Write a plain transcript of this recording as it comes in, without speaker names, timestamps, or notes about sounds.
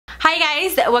Hi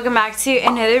guys, welcome back to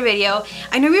another video.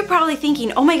 I know you're probably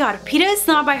thinking, oh my god, Pita is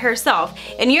not by herself.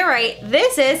 And you're right,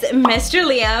 this is Mr.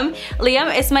 Liam.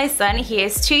 Liam is my son. He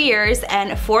is 2 years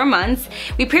and 4 months.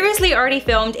 We previously already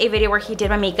filmed a video where he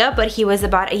did my makeup, but he was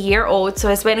about a year old, so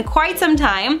it's been quite some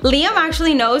time. Liam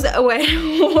actually knows when...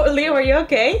 Liam, are you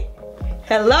okay?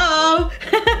 Hello?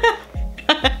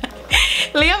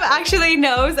 Liam actually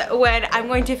knows when I'm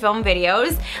going to film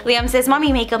videos. Liam says,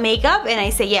 Mommy, makeup, and I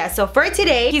say yeah. So for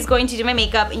today, he's going to do my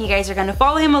makeup and you guys are gonna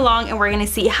follow him along and we're gonna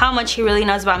see how much he really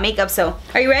knows about makeup. So,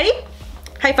 are you ready?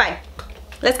 High five.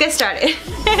 Let's get started.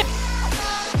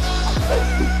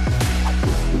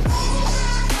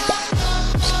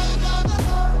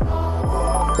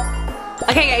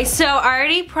 Okay guys, so I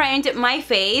already primed my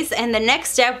face and the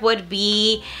next step would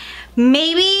be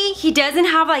maybe he doesn't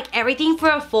have like everything for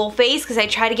a full face because I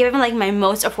try to give him like my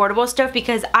most affordable stuff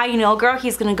because I know, girl,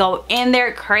 he's gonna go in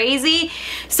there crazy.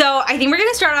 So I think we're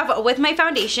gonna start off with my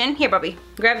foundation. Here, Bobby,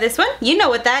 grab this one. You know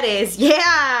what that is.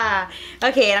 Yeah!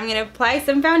 Okay, and I'm gonna apply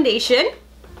some foundation.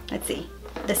 Let's see.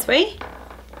 This way.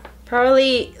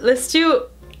 Probably, let's do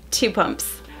 2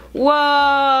 pumps.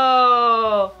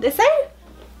 Whoa! This side?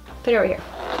 Put it over here.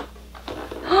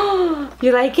 Oh,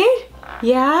 you like it?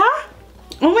 Yeah?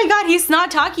 Oh my god, he's not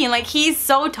talking. Like, he's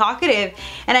so talkative.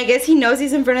 And I guess he knows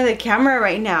he's in front of the camera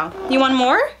right now. You want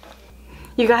more?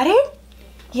 You got it?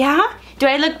 Yeah? Do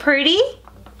I look pretty?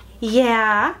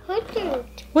 Yeah.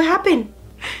 What happened?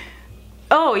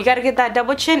 Oh, you gotta get that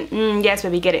double chin? Yes,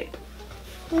 baby, get it.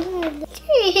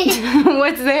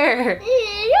 What's there?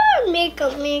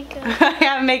 Makeup. I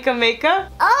have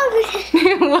makeup? Oh.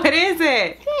 What is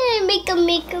it? Makeup.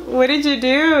 What did you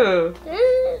do?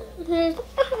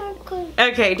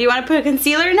 Okay, do you want to put a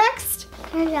concealer next?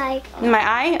 Like. In my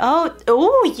eye? Oh,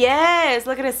 yes.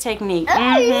 Look at his technique.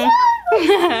 Makeup.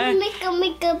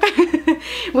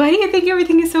 Why do you think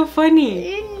everything is so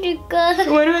funny?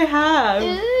 What do I have?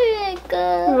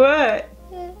 What?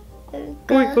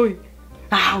 Oi.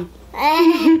 Ow.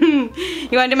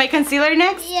 You want to do my concealer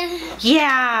next? Yeah.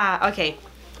 Yeah. Okay.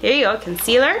 Here you go.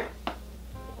 Concealer.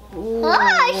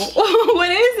 Oh,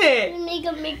 what is it?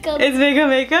 Makeup. It's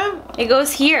makeup? It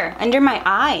goes here, under my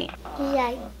eye.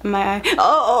 Yeah. My eye.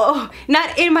 Oh,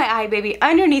 not in my eye, baby.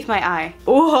 Underneath my eye.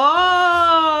 Whoa!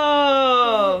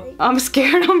 I'm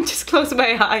scared. I'm just close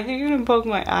my eye. You're gonna poke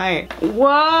my eye.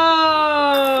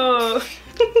 Whoa!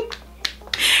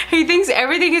 He thinks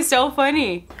everything is so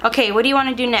funny. Okay, what do you want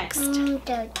to do next?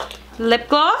 Lip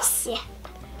gloss? Yeah.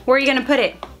 Where are you gonna put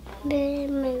it?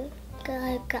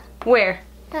 Where?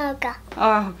 Oh,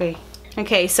 okay.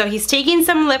 Okay, so he's taking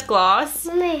some lip gloss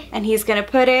and he's gonna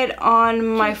put it on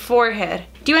my forehead.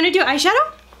 Do you want to do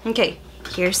eyeshadow? Okay,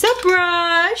 here's a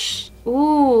brush.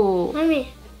 Ooh. Mommy.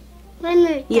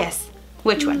 Yes.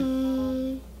 Which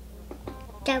one?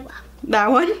 That one.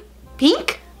 That one?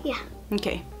 Pink? Yeah.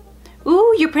 Okay.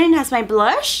 Ooh, your print has my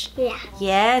blush? Yeah.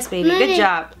 Yes, baby. Good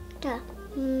job.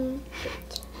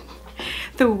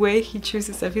 The way he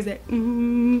chooses stuff, he's like,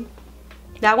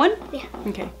 That one? Yeah.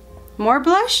 Okay. More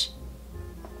blush?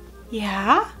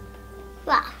 Yeah.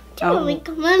 Wow. Oh.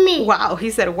 Mommy. Wow,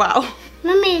 he said wow.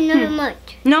 Mommy, not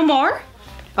much. No more?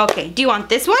 Okay, do you want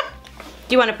this one?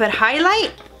 Do you want to put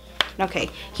highlight? Okay,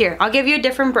 here, I'll give you a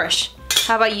different brush.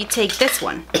 How about you take this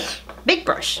one? Big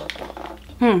brush.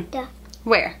 Yeah.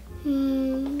 Where?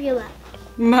 Your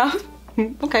Mouth?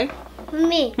 Okay.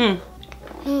 Mommy.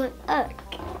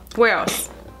 Where else?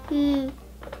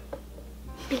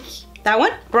 That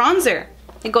one? Bronzer.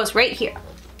 It goes right here.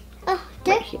 Oh,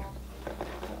 Right here.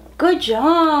 Good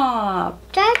job.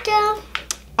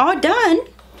 All done?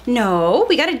 No,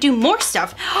 we gotta do more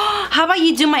stuff. How about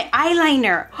you do my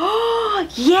eyeliner? Oh,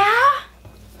 yeah?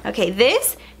 Okay,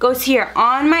 this goes here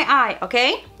on my eye,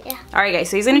 okay? Yeah. Alright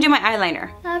guys, so he's gonna do my eyeliner.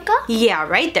 Yeah,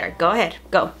 right there. Go ahead.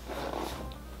 Go.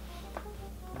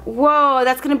 Whoa,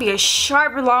 that's gonna be a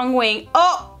sharp, long wing.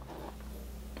 Oh!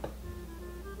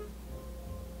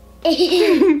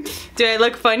 Do I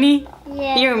look funny?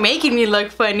 Yeah. You're making me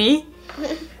look funny.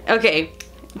 Okay.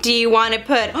 Do you want to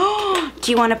put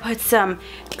some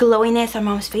glowiness on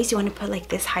Mom's face? You want to put like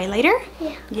this highlighter?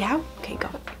 Yeah. Yeah? Okay, go.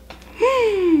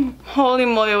 Holy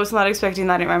moly, I was not expecting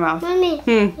that in my mouth. Mommy.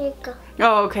 Here you go.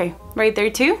 Oh, okay. Right there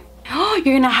too? Oh,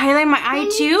 you're gonna highlight my eye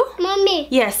too? Mommy.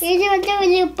 Yes. You don't do a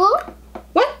little boo?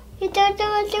 What? You don't do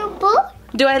a little boo?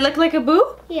 Do I look like a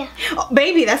boo? Yeah. Oh,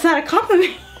 baby, that's not a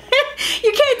compliment.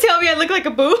 You can't tell me I look like a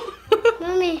boo.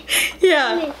 Mommy.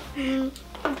 Yeah. Mommy.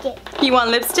 Okay. You want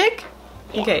lipstick?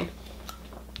 Yeah. Okay.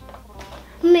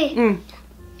 Mommy.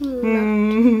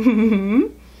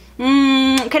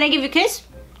 Can I give you a kiss?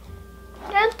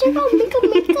 I'm still gonna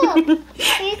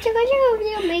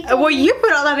makeup. Well, you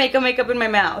put all that makeup in my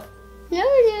mouth. No,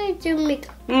 it's a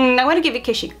makeup. I want to give you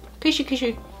kissy. Kissy,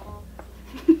 kissy.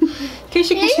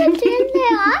 Kissy,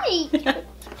 kissy.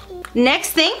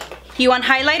 Next thing, you want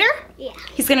highlighter? Yeah.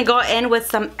 He's gonna go in with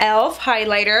some e.l.f.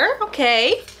 highlighter.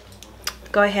 Okay.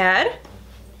 Go ahead.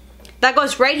 That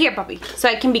goes right here, puppy, so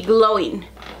it can be glowing.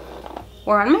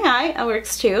 Or on my eye, it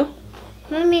works too.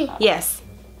 Mommy. Yes.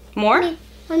 More?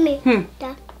 Mommy.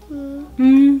 Not.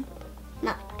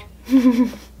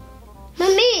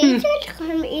 Mommy, it's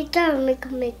a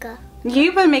makeup.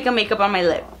 You put makeup on my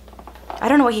lip. I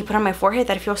don't know what he put on my forehead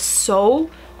that feels so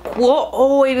cool.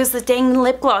 Oh, it was the dang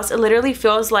lip gloss. It literally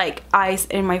feels like ice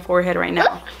in my forehead right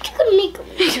now.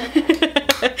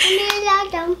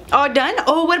 All done?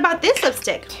 Oh, what about this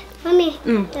lipstick? Mommy.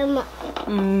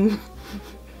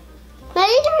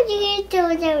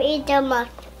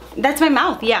 That's my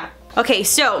mouth, yeah. Okay,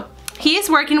 so he is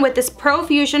working with this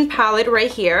Profusion palette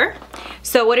right here.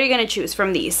 So what are you gonna choose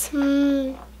from these?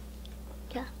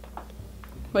 Yeah.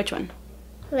 Which one?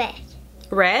 Red.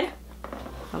 Red?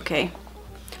 Okay.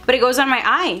 But it goes on my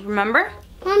eye, remember?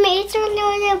 Mommy, it's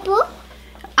on a boo?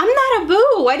 I'm not a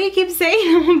boo. Why do you keep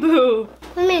saying I'm a boo?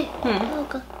 Mommy.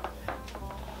 Okay.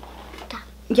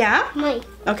 Yeah? Mine.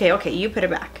 Okay, you put it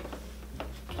back.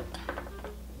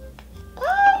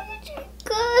 Oh, it's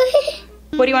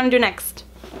good. What do you want to do next?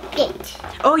 It.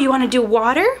 Oh, you want to do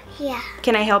water? Yeah.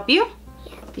 Can I help you?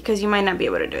 Yeah. Because you might not be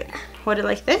able to do it. Hold it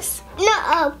like this? No,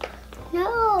 up.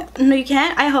 No. No, you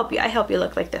can't? I help you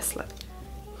look like this. Look.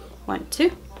 1,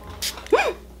 2.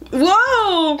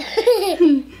 Whoa!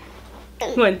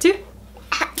 1, 2.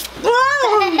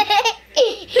 Whoa!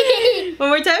 One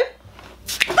more time.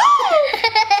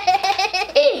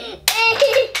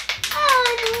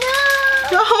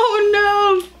 Oh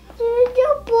no! You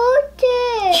broke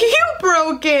it. You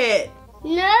broke it!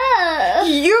 No.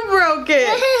 You broke it!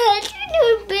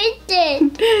 You beat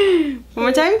it. One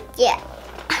more time? Yeah.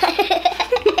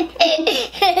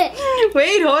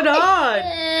 Wait, hold on.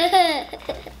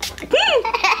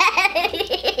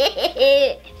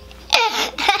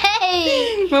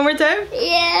 One more time?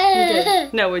 Yeah. Okay.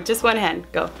 No, with just one hand.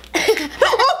 Go.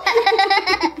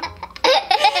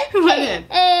 One hand.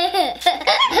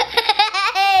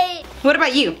 What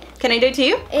about you? Can I do it to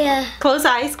you? Yeah. Close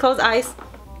eyes, close eyes.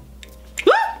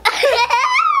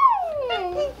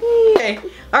 Okay,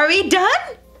 are we done?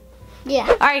 Yeah.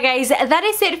 Alright guys, that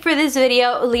is it for this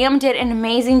video. Liam did an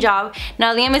amazing job.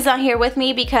 Now Liam is not here with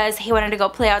me because he wanted to go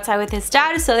play outside with his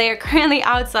dad, so they are currently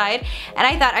outside, and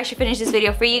I thought I should finish this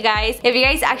video for you guys. If you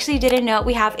guys actually didn't know,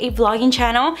 we have a vlogging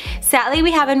channel. Sadly,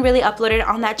 we haven't really uploaded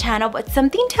on that channel, but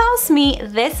something tells me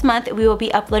this month we will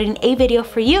be uploading a video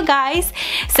for you guys.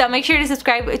 So make sure to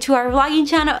subscribe to our vlogging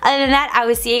channel. Other than that, I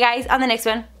will see you guys on the next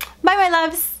one. Bye my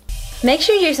loves! Make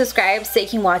sure you're subscribed so you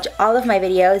can watch all of my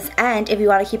videos, and if you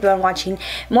want to keep on watching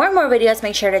more and more videos,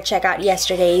 make sure to check out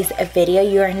yesterday's video.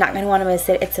 You are not going to want to miss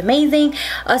it. It's amazing.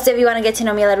 Also, if you want to get to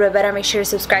know me a little bit better, make sure to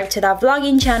subscribe to that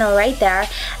vlogging channel right there.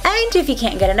 And if you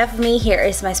can't get enough of me, here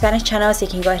is my Spanish channel, so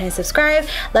you can go ahead and subscribe.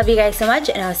 Love you guys so much,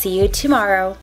 and I'll see you tomorrow.